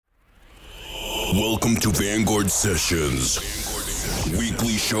Welcome to Vanguard Sessions,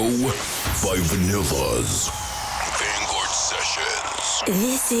 weekly show by Vanillas. Vanguard Sessions.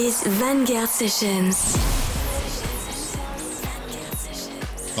 This is Vanguard Sessions.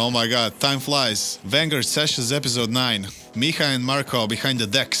 Oh my god, time flies. Vanguard Sessions episode 9. Miha and Marco behind the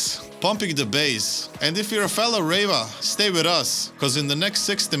decks, pumping the bass. And if you're a fellow raver, stay with us, cause in the next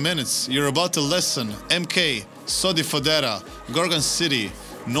 60 minutes, you're about to listen MK, Sodi Fodera, Gorgon City,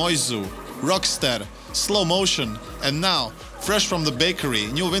 Noizu, Rockstar, Slow Motion, and now, fresh from the bakery,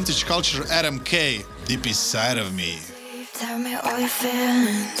 new vintage culture RMK, Deep Inside of Me. Tell me all your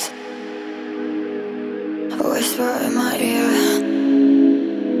feelings, whisper in my ear.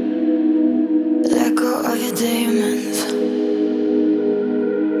 Let go of your demons,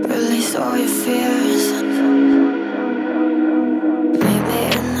 release all your fears. Maybe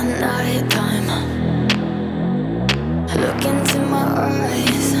in the night time, look into my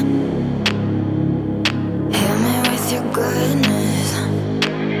eyes. Heal me with your goodness,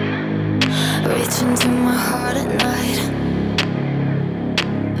 reach into my heart at night.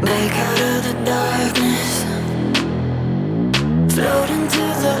 Break out of the darkness, float into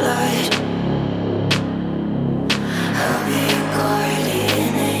the light. I'll be your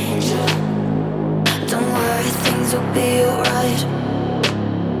guardian angel. Don't worry, things will be alright.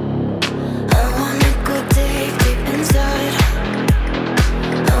 I wanna go deep, deep inside.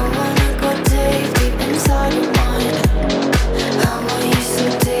 I wanna go deep, deep inside your mind. I want you so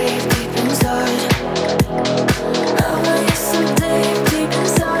deep, deep inside. I want you so deep, deep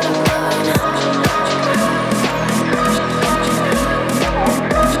inside of mine.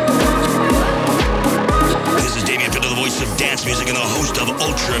 This is Damien Fiddle, the voice of dance music and the host of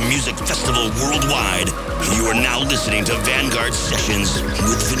Ultra Music Festival Worldwide. You are now listening to Vanguard Sessions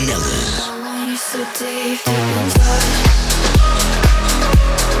with Vanillas. I want you so deep, deep inside.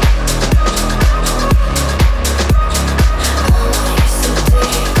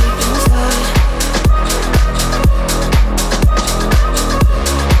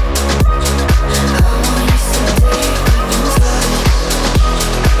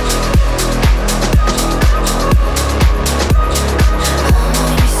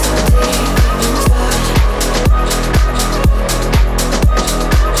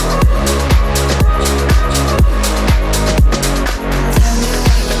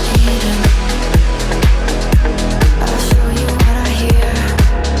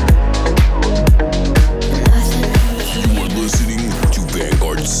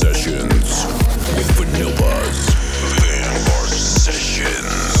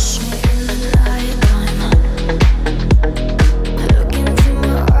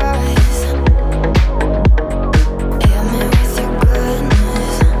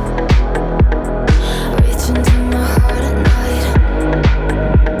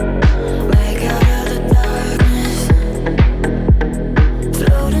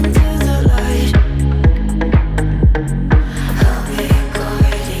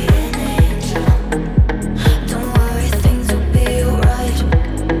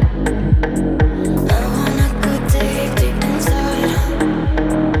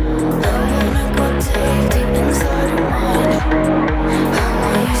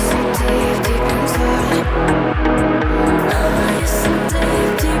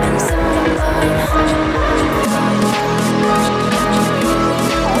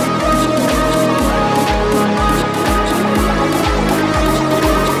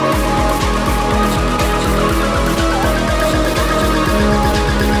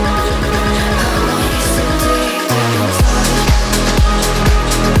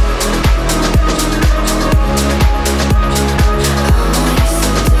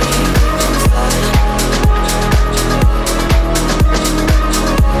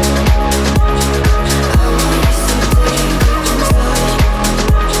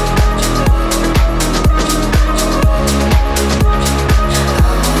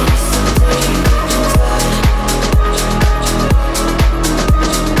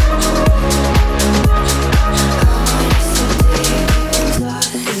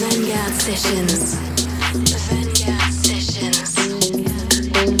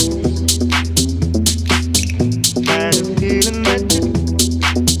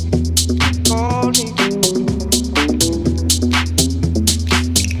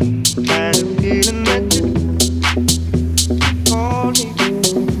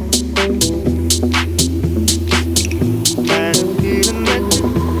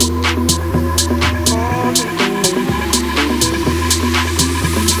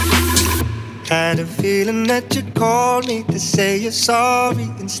 That you called me to say you're sorry.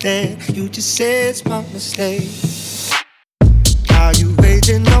 Instead, you just said it's my mistake. Are you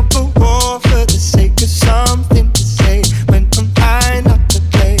waging up a war for the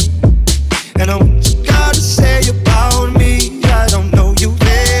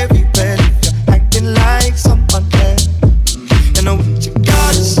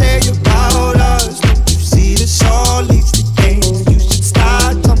gotta say about us? Don't you see this all leads to games? You should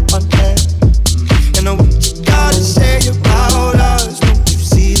start jumping ahead. And what you gotta say about us? Don't you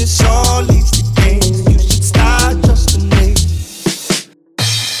see this all leads to games? You should start trusting me.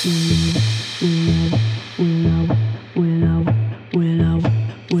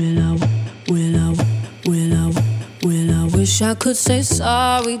 Wish I could say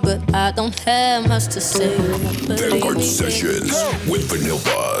sorry, but I don't have much to say. Vanguard Sessions with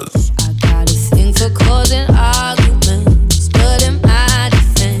Vanillas. I got a thing for causing arguments, but in my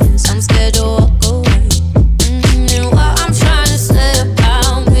defense, I'm scared to walk away. And what I'm trying to say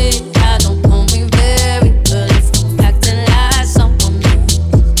about me, I don't know me very well if I'm acting like someone new.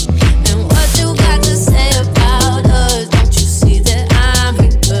 And what you got to say about us? Don't you see that I'm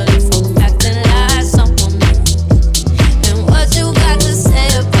here, but if I'm acting like someone new. And what you got to say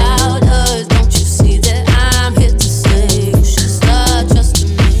about us? Don't you see that I'm here to say you should start trusting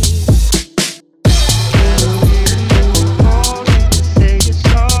me?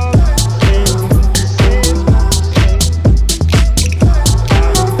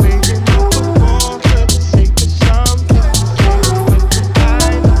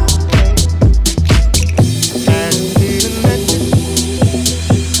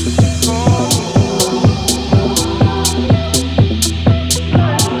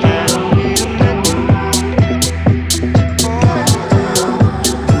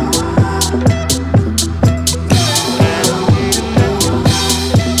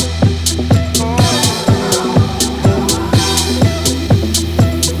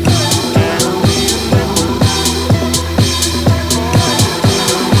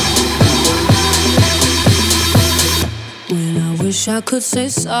 Wish I could say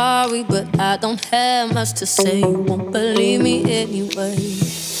sorry, but I don't have much to say. You won't believe me anyway.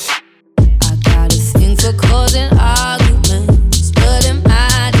 I got a thing for causing arguments, but in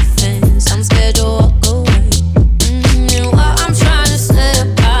my defense, I'm scared to walk away. And what I'm trying to say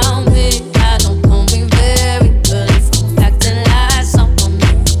about me, I don't know me very well if I'm acting like someone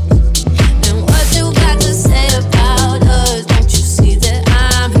new. And what you got to say about us? Don't you see that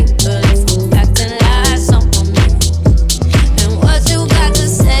I'm here, but if I'm acting like someone new. What you got to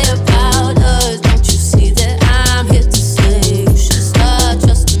say about us? Don't you see that I'm here to say you should start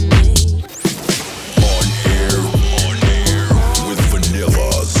trusting me? On air,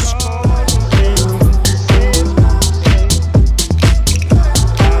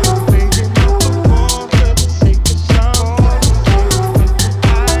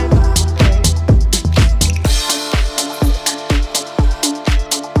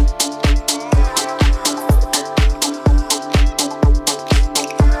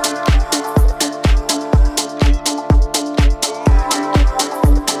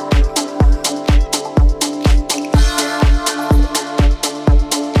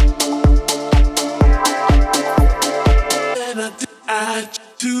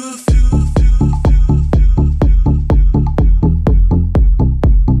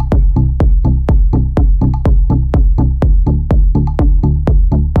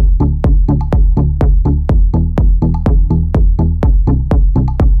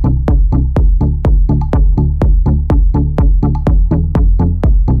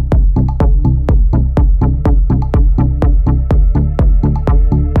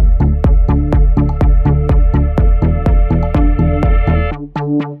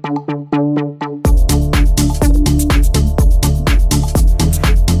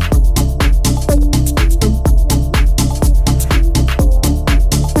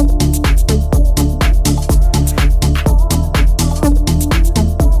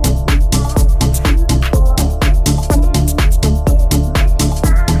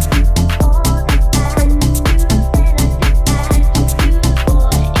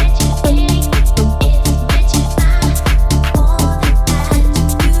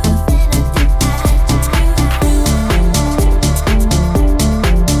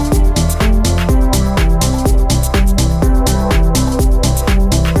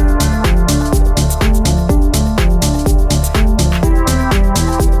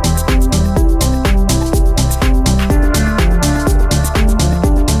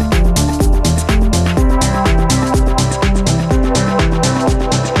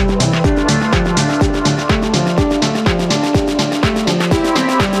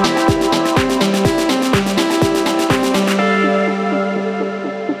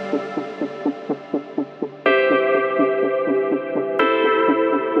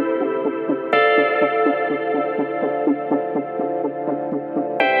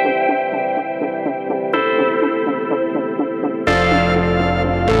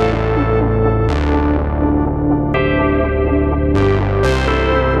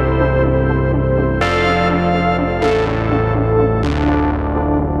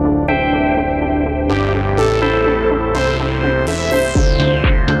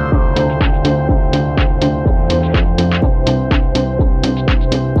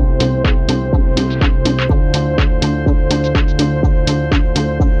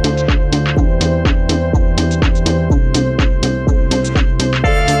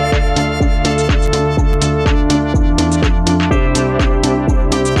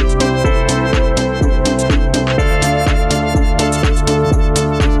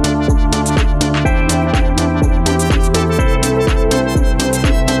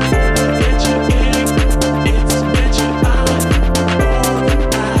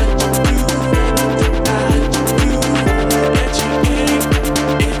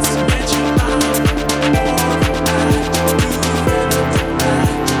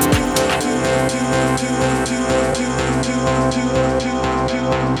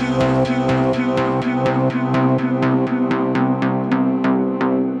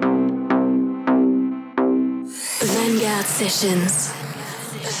 Sessions.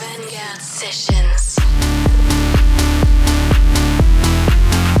 Vanguard Sessions.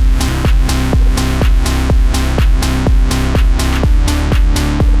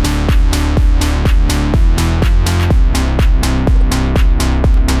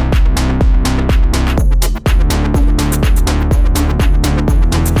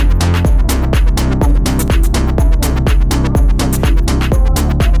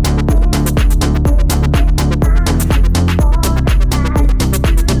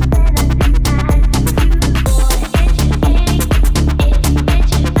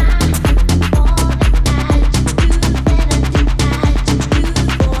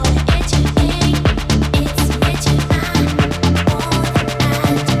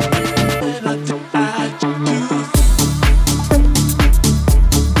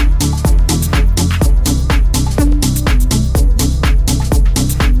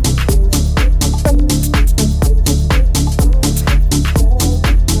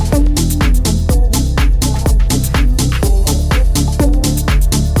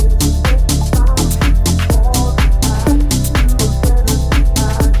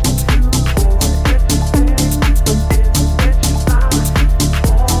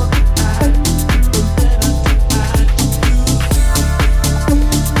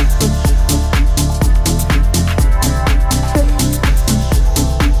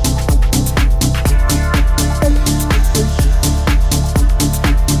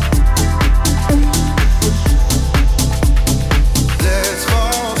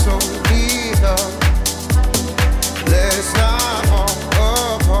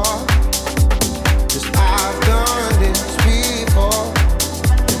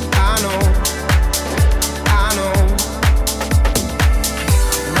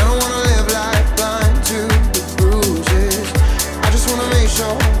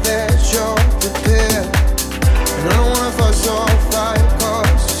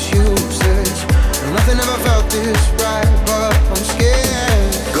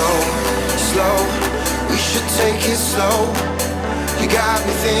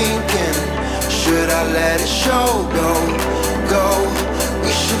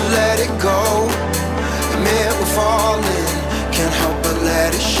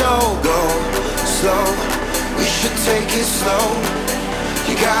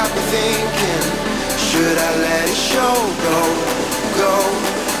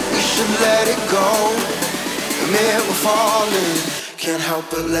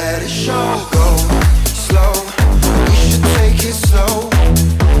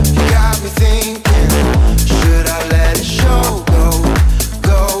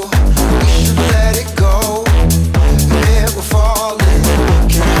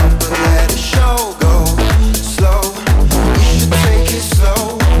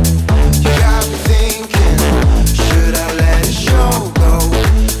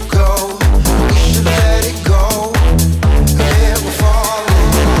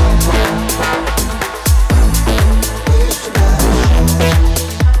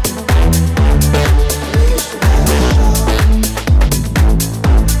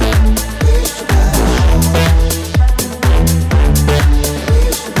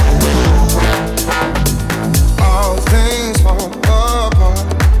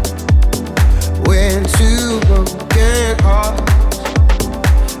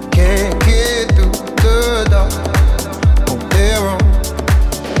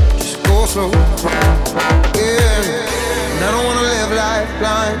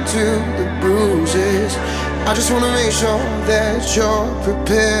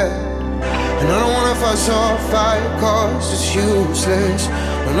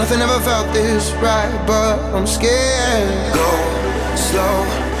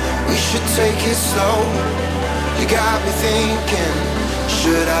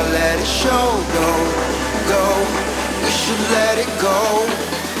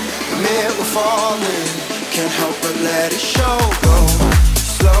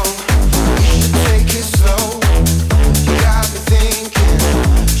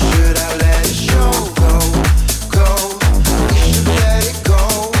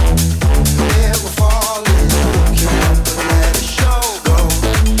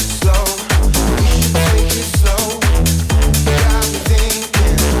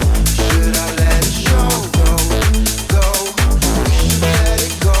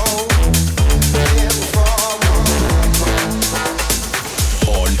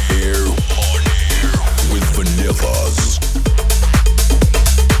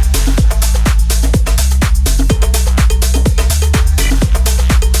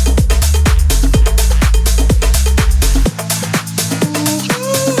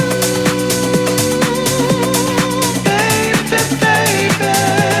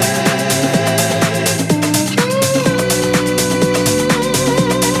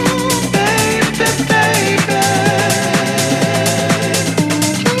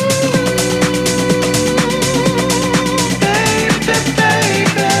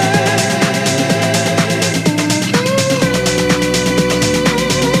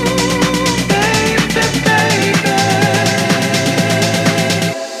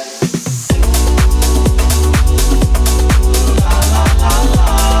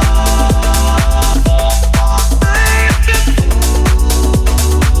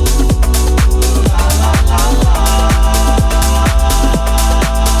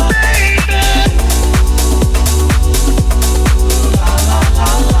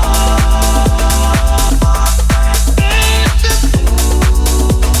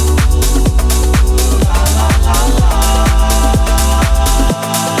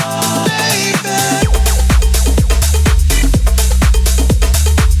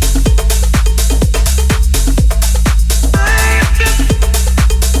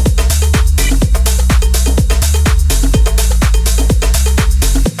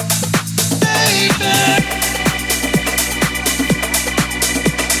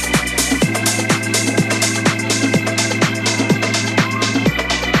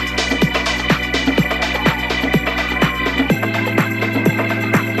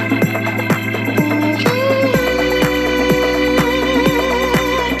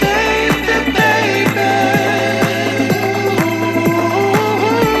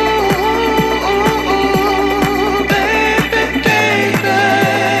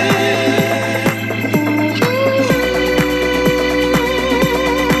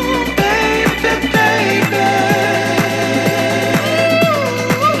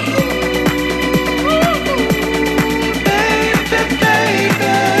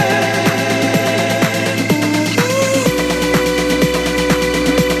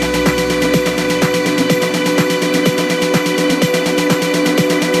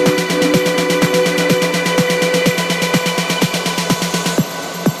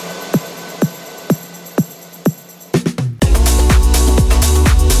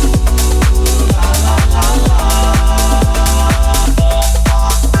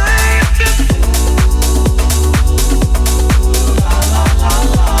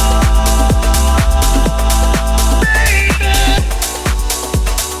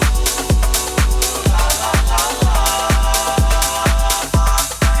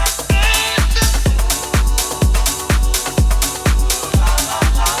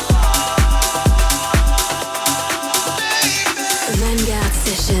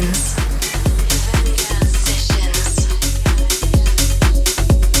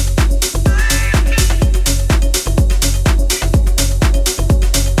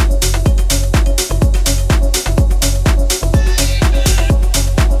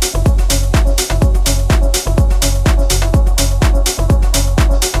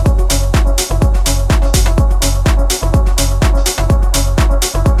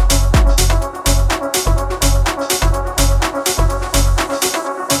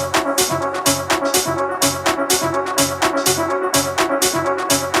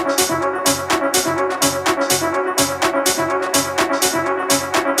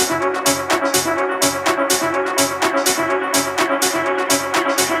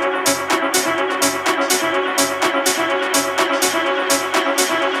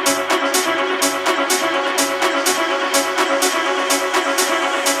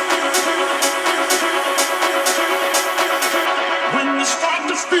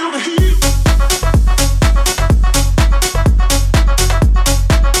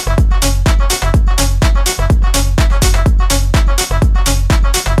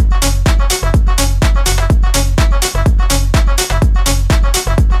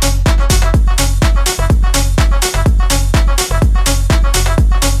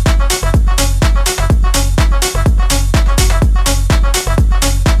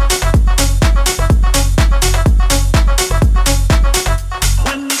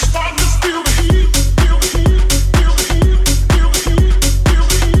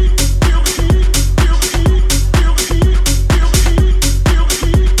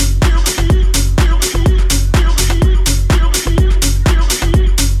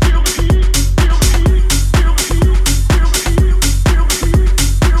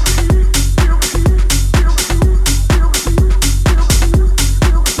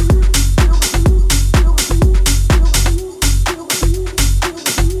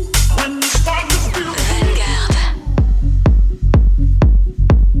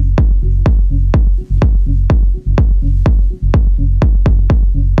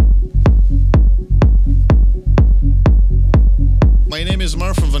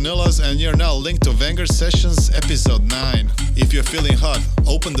 and you're now linked to Vanguard Sessions episode 9. If you're feeling hot,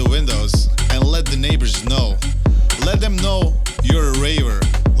 open the windows and let the neighbors know. Let them know you're a raver.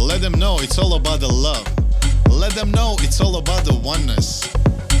 Let them know it's all about the love. Let them know it's all about the oneness.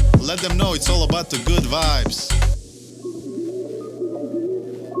 Let them know it's all about the good vibes.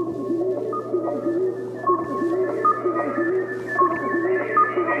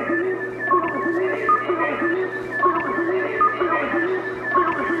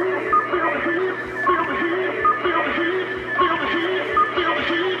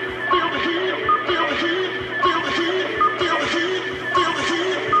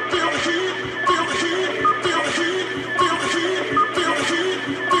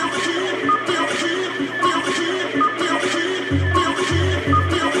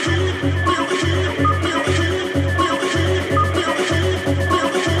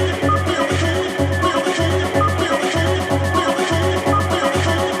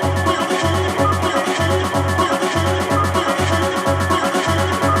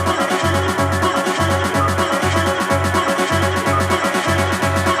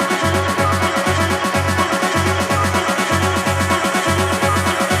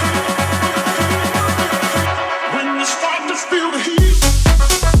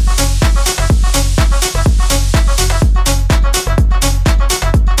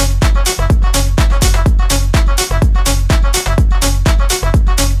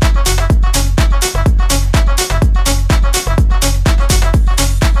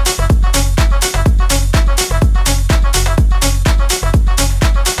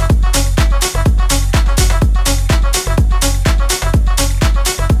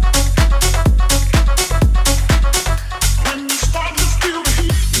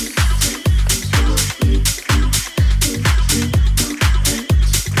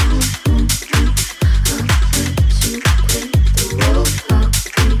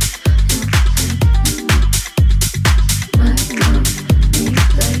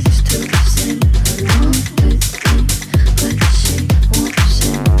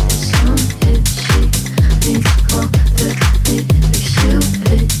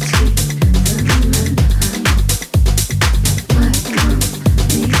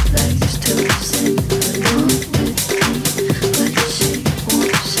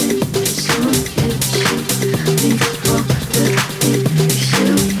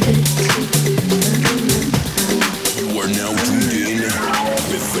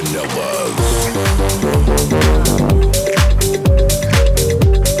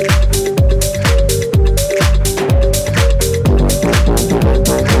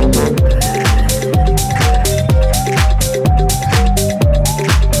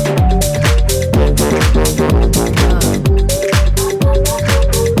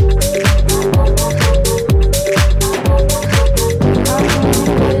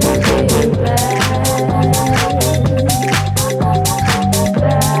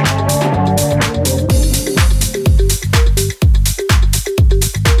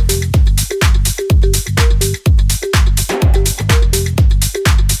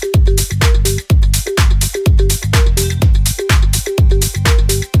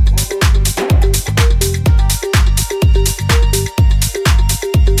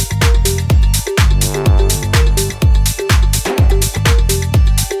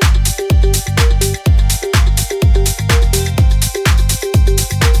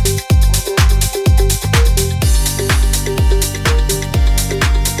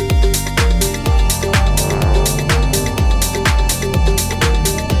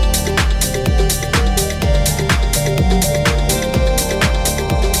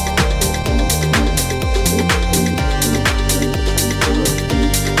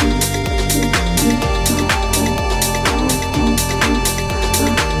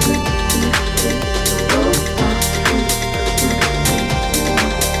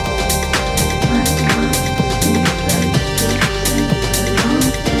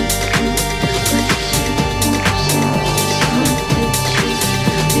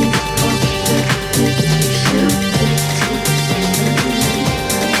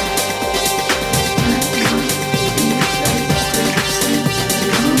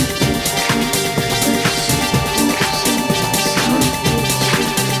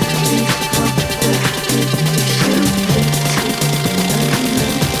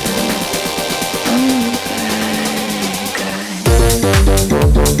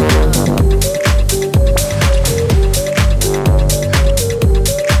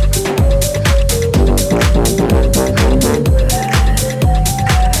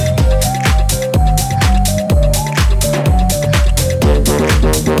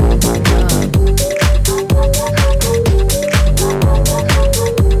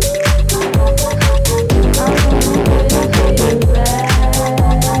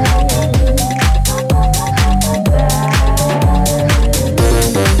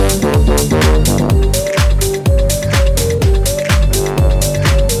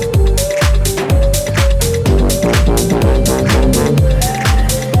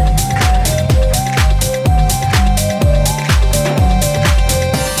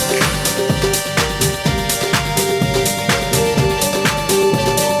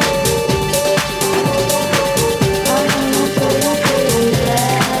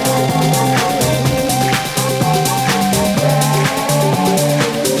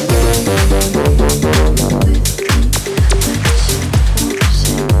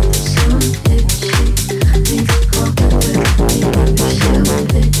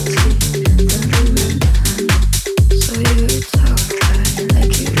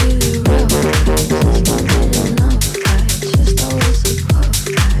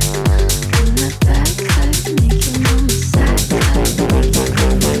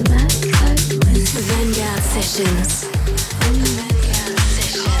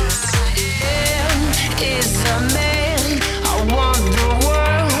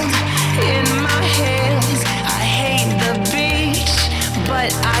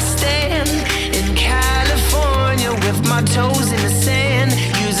 I stand in California with my toes in the sand.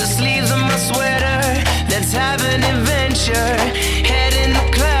 Use the sleeves of my sweater. Let's have an adventure. Head in the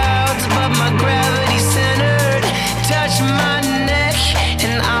clouds above my gravity centered. Touch my neck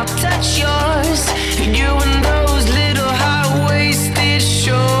and I'll touch yours. You and those little high-waisted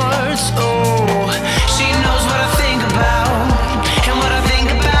shorts. Oh, she knows what I think about and what I think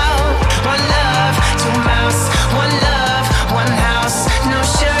about. One love, two mouths. One love, one house. No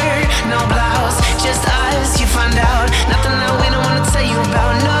shirt, no blouse. Just us, you find out. Nothing that we don't wanna tell you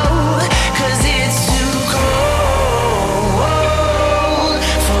about, no. 'Cause it's too cold.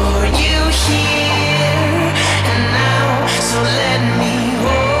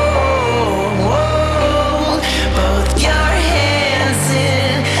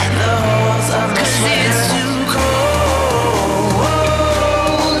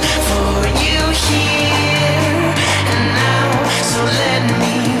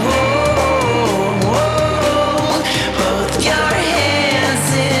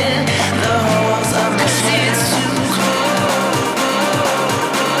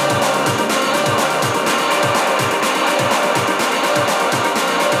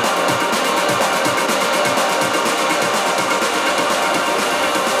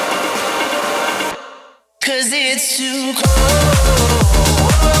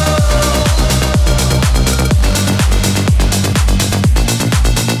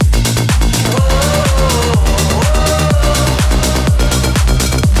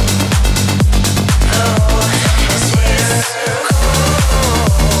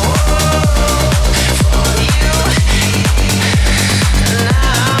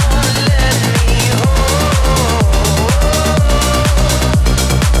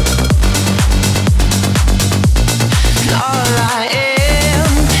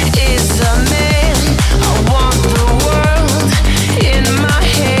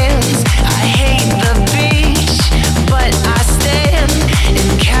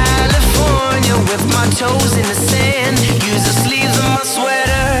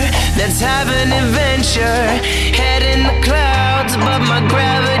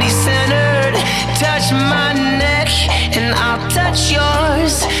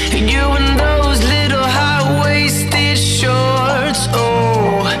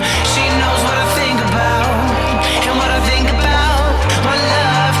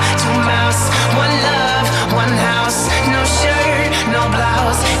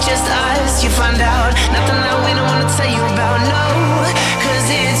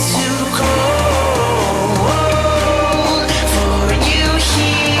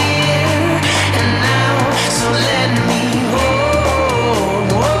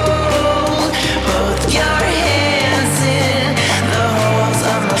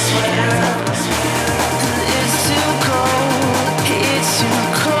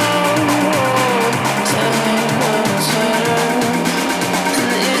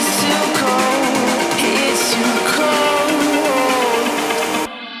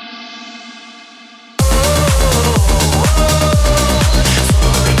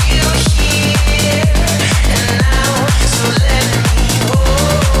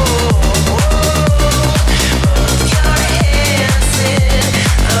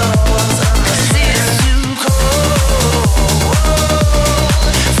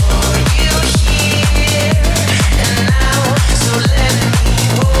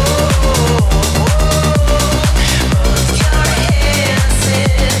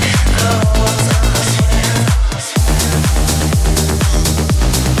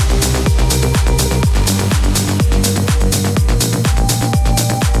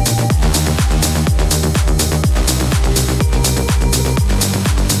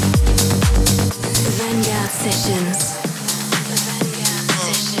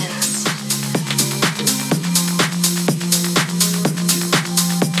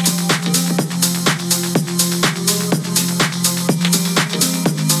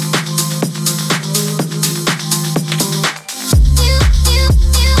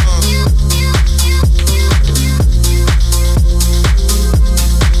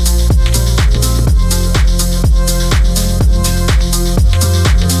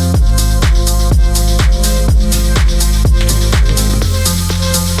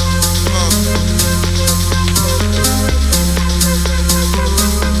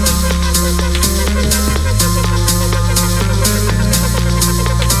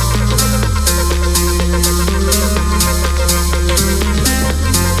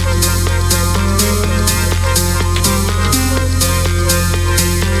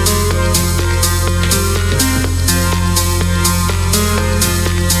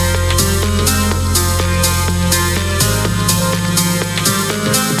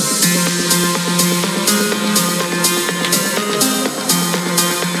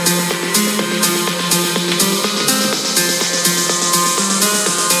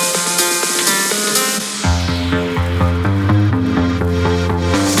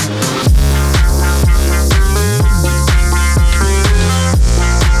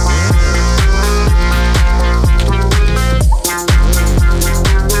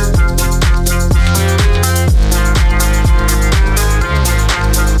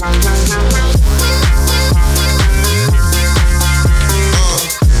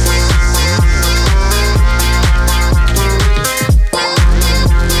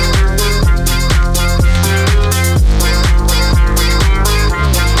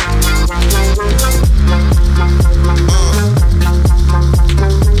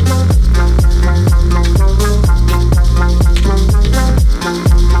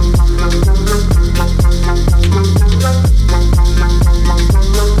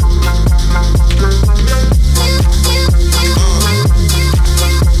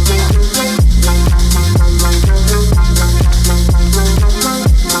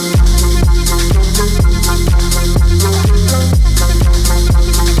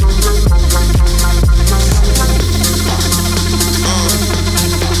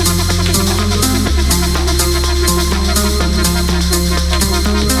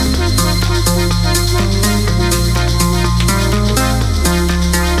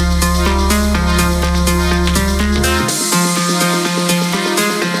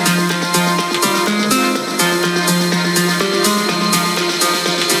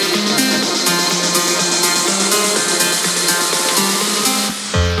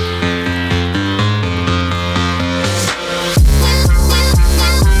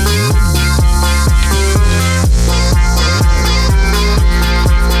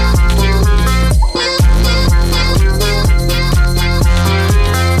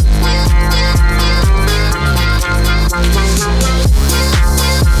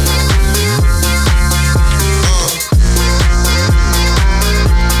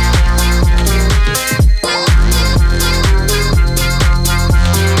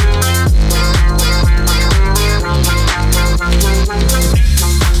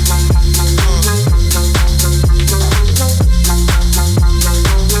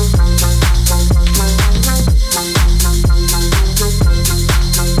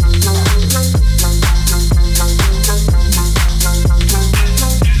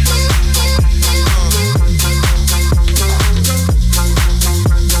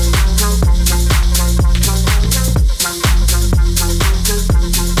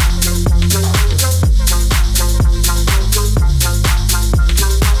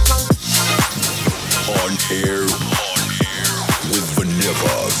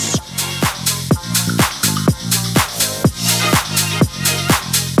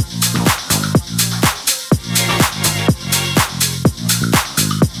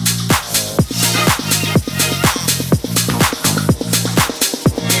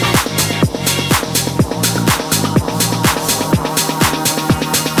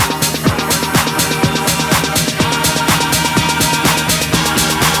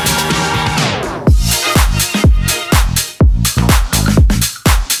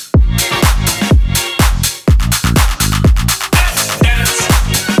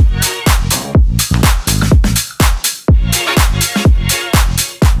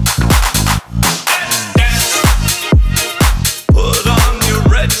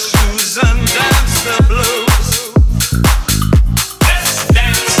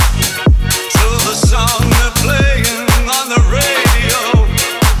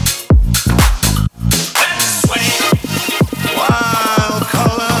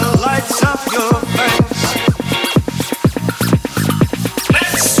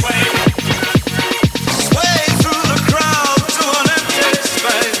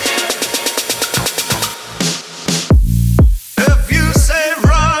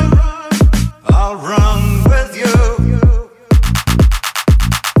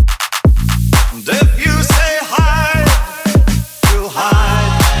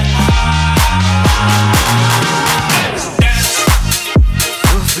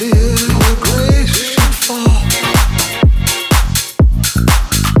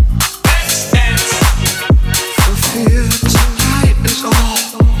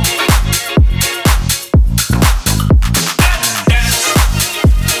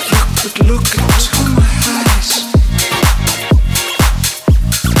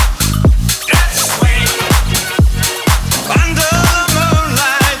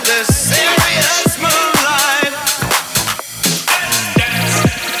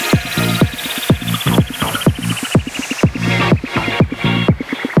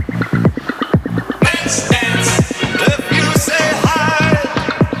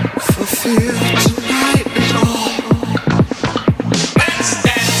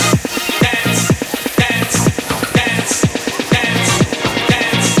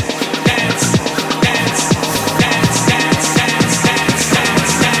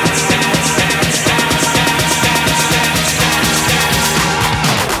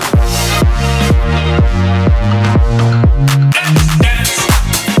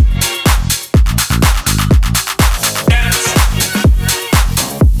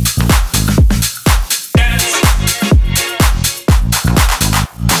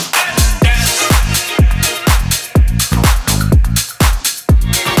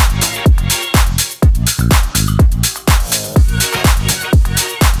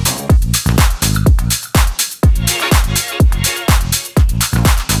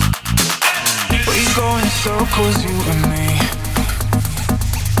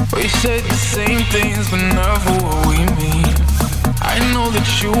 We say the same things, but never what we mean. I know that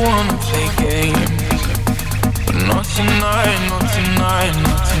you wanna play games, but not tonight, not tonight,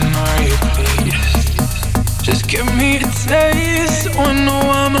 not tonight, please. Just give me a taste, so I know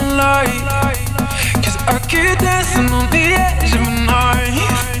I'm alive. 'Cause I keep dancing on the edge of a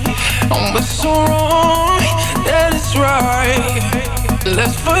knife. And what's so wrong, that is right.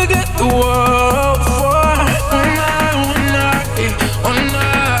 Let's forget the world for one night, one night, one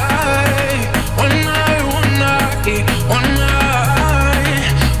night, one night, one night, one night,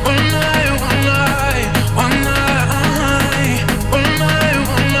 one night, one night, one night, one night, one night, one night,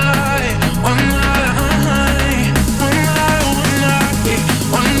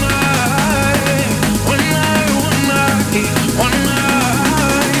 one night, one night, one night,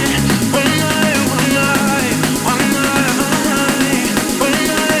 one night, one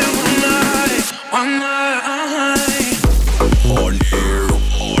night, one night. On air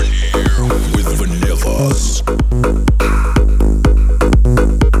with Vanillas.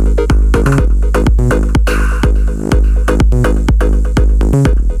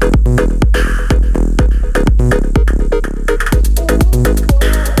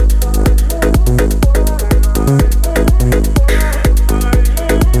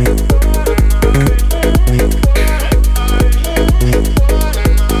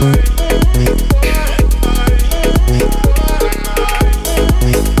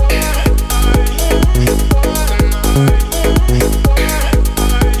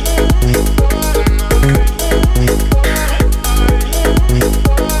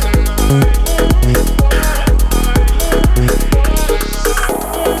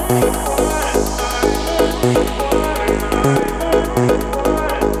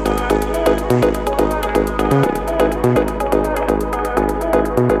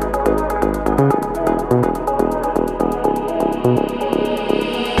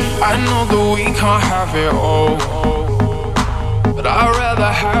 I know that we can't have it all, but I'd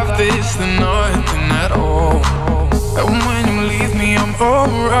rather have this than nothing at all. And when you leave me, I'm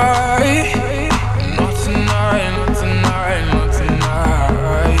alright. Not tonight, not tonight, not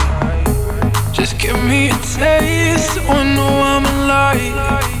tonight. Just give me a taste, so I know I'm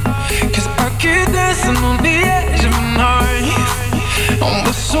alive. 'Cause I keep dancing on the edge of a knife. And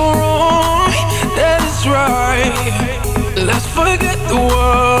what's so wrong, that is right. Let's forget the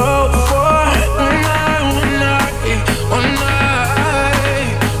world for one night, one night, one night,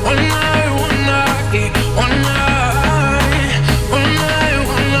 one night, one night, one night, one night,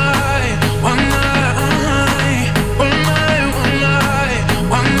 one night, one night, one night, one night, one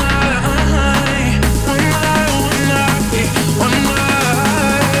night,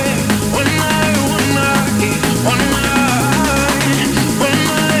 one night, one night, one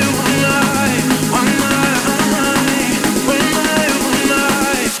night, one night, one night, one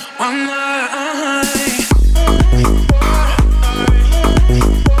night. One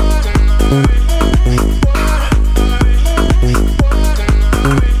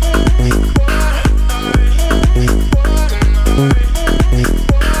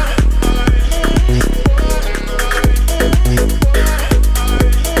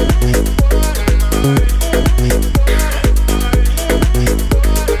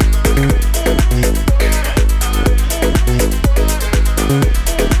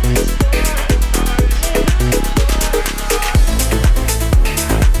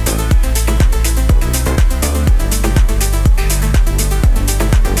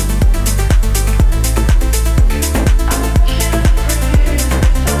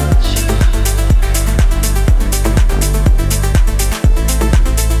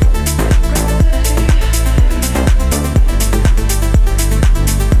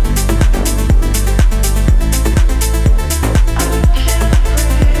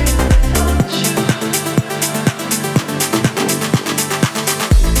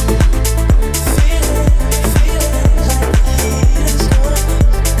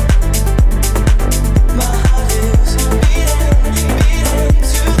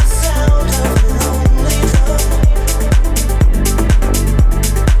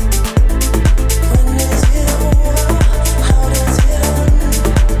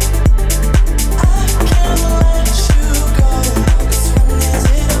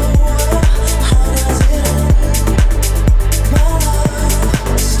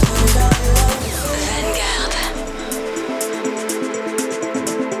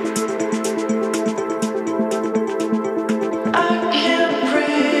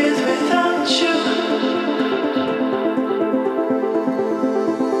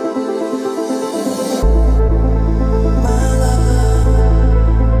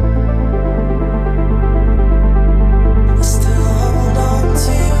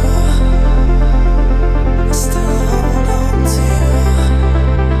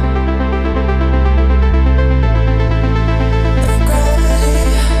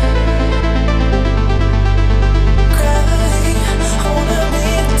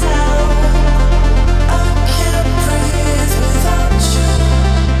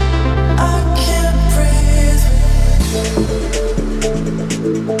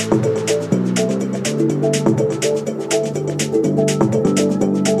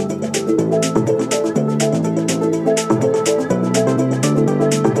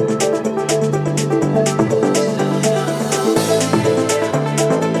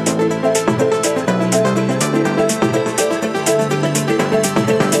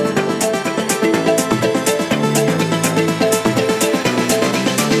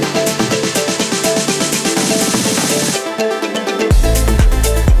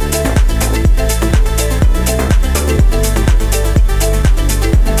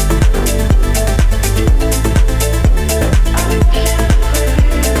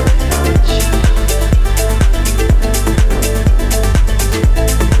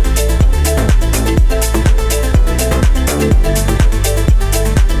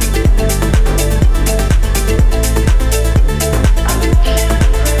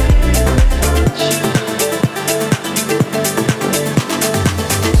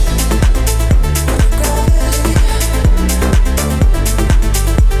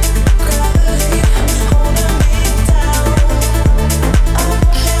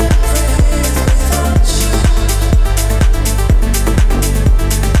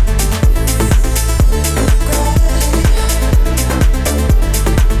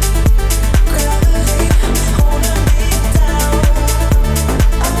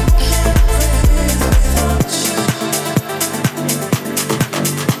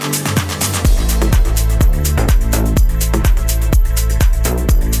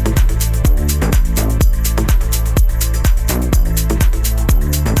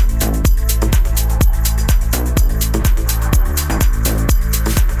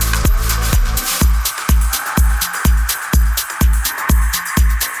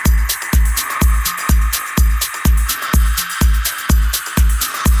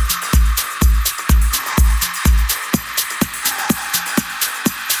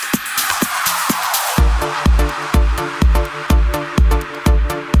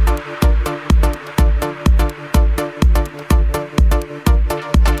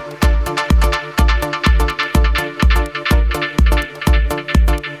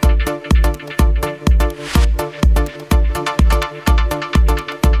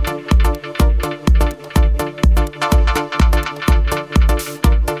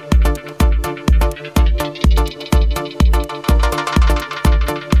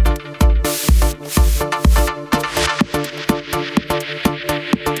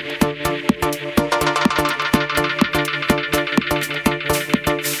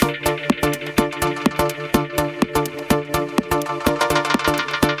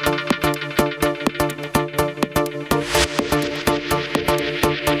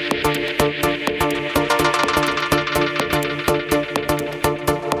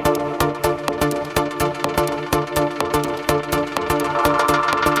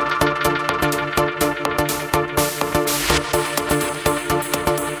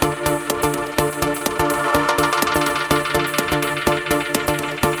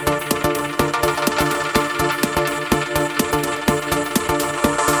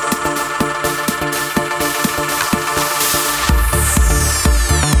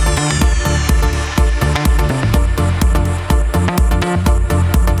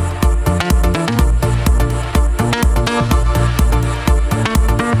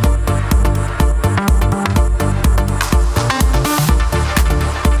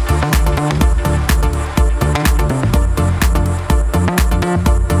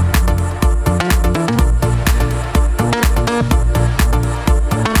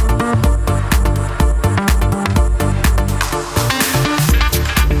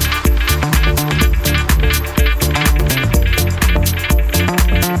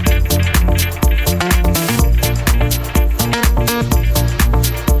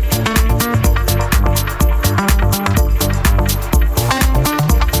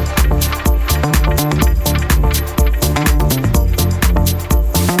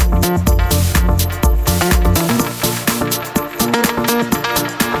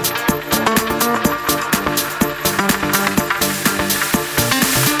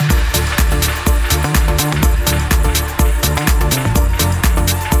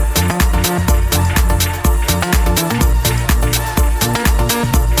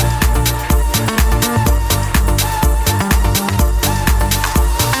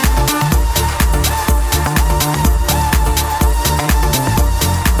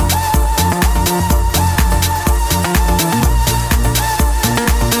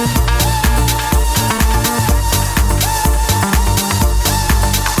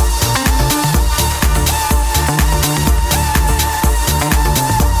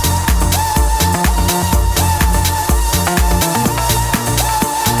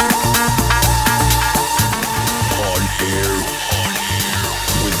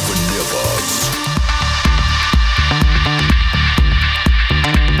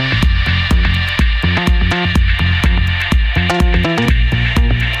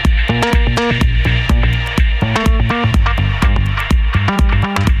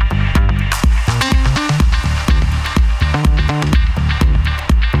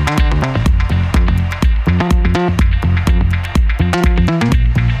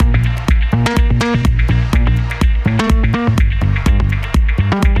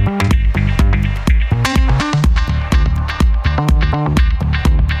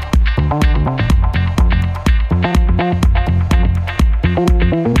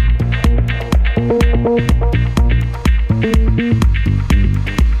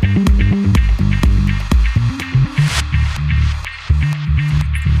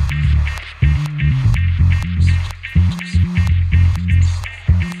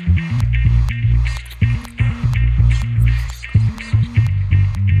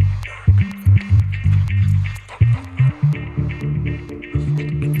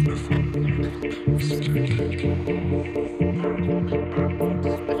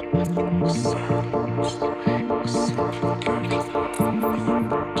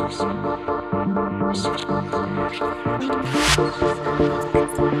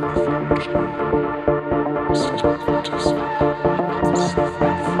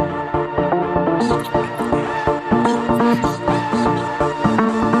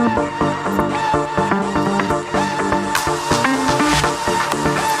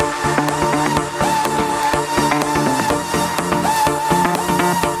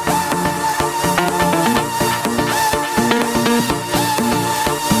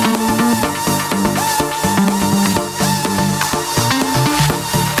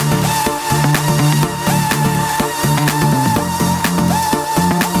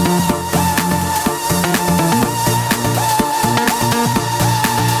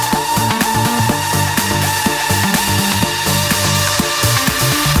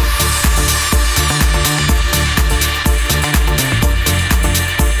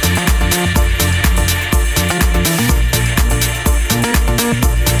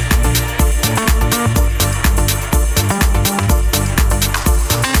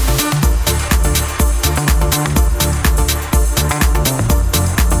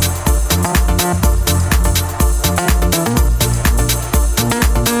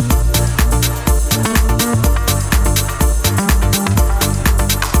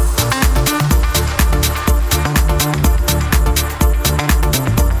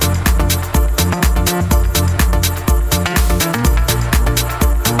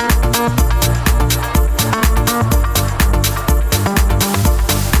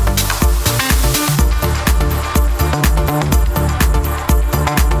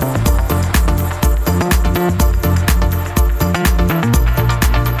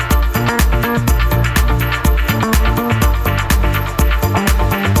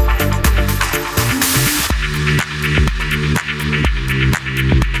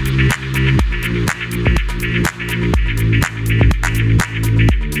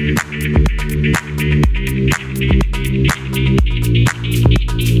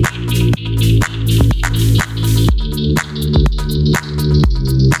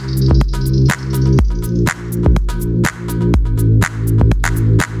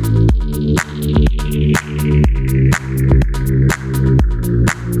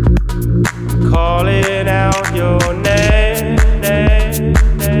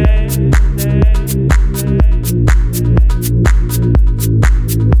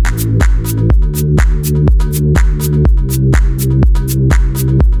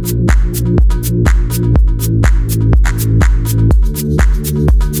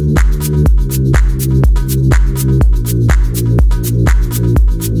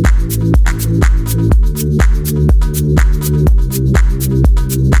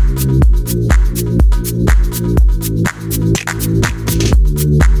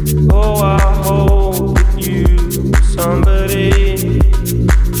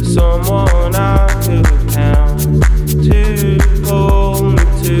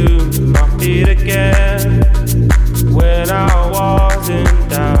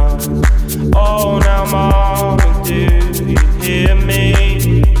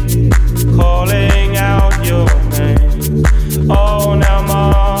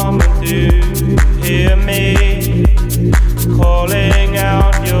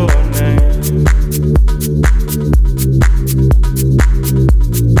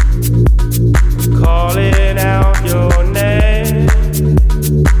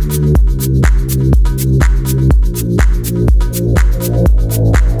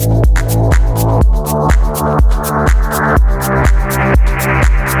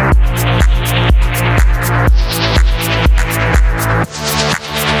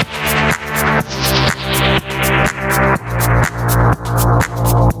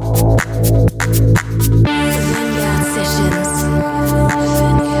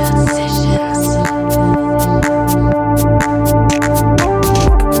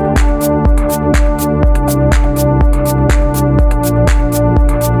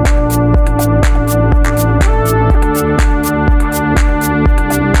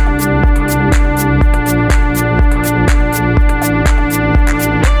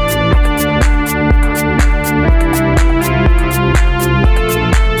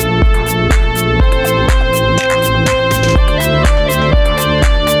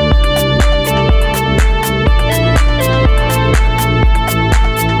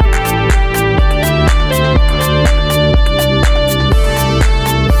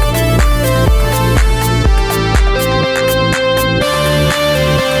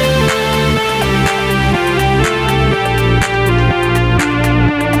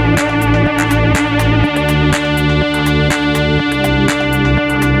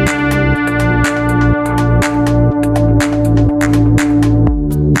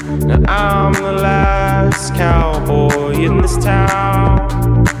this town.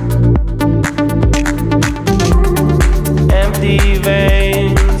 Empty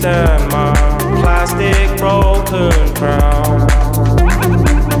veins and my plastic broken crown.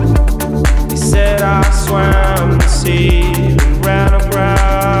 He said I swam the sea and ran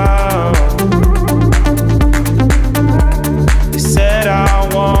aground. They said I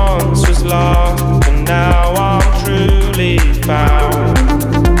once was lost, but now I'm truly found.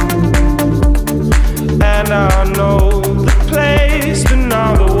 And I know the place, but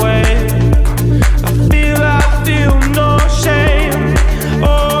not the way. I feel no shame.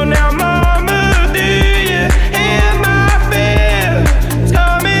 Oh, now mama, do you hear my fear? It's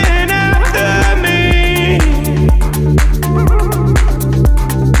coming after me.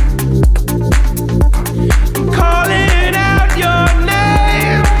 I'm calling out your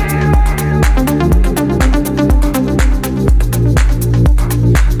name.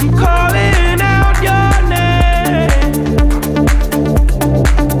 I'm calling out your name.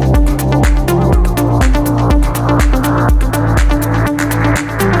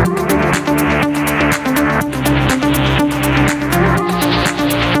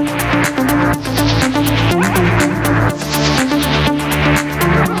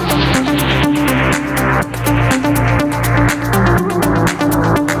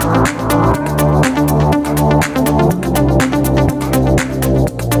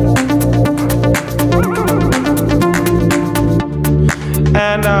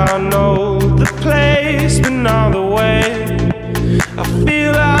 And I know the place, but not the way. I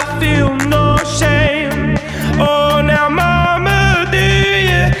feel no shame. Oh, now mama, do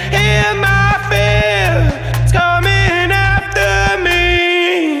you hear my fear? It's coming after me.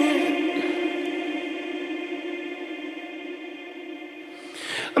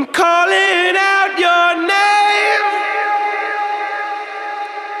 I'm calling out your name.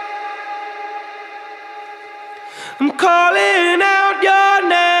 I'm calling out your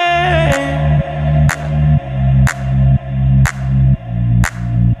name.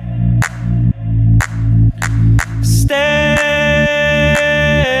 Stay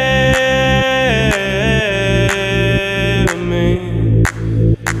with me.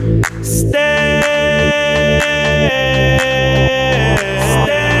 Stay.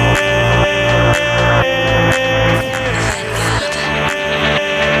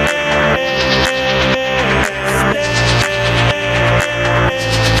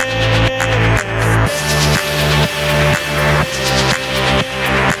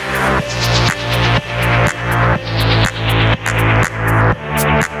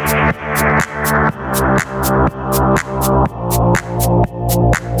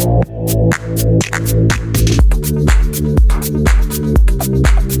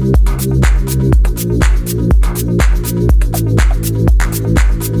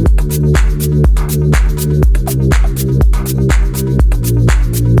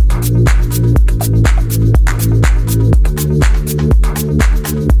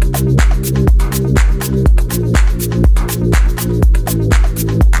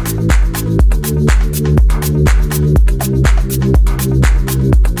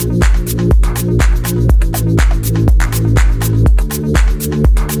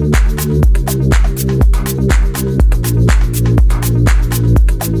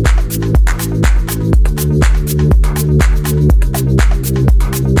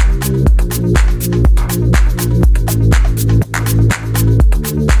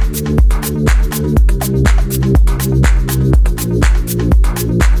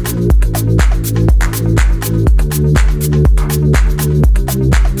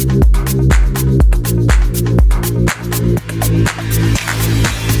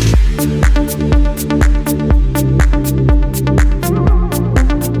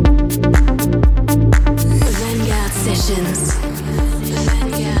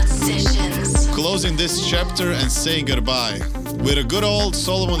 Closing this chapter and saying goodbye with a good old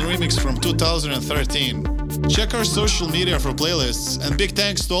Solomon remix from 2013. Check our social media for playlists, and big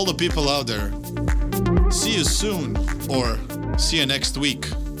thanks to all the people out there. See you soon, or see you next week.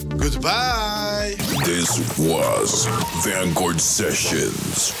 Goodbye! This was Vanguard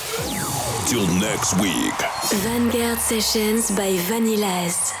Sessions. Till next week. Vanguard Sessions by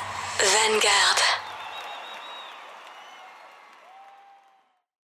Vanillaz. Vanguard.